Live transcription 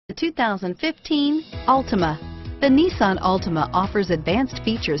The 2015 Altima. The Nissan Altima offers advanced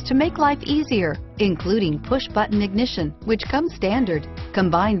features to make life easier, including push-button ignition, which comes standard.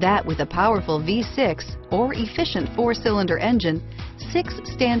 Combine that with a powerful V6 or efficient 4-cylinder engine, 6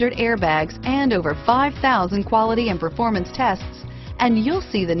 standard airbags, and over 5,000 quality and performance tests, and you'll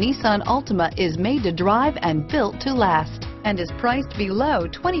see the Nissan Altima is made to drive and built to last, and is priced below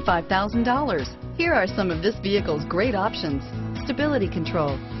 $25,000. Here are some of this vehicle's great options: stability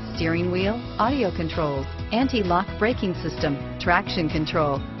control, steering wheel audio controls, anti-lock braking system, traction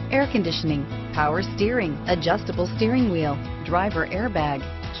control, air conditioning, power steering, adjustable steering wheel, driver airbag,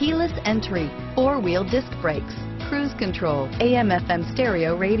 keyless entry, 4-wheel disc brakes, cruise control, AM/FM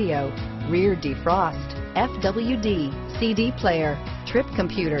stereo radio, rear defrost, FWD, CD player, trip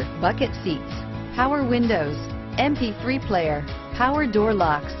computer, bucket seats, power windows, MP3 player, power door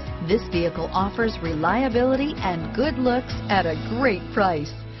locks. This vehicle offers reliability and good looks at a great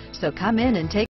price. So come in and take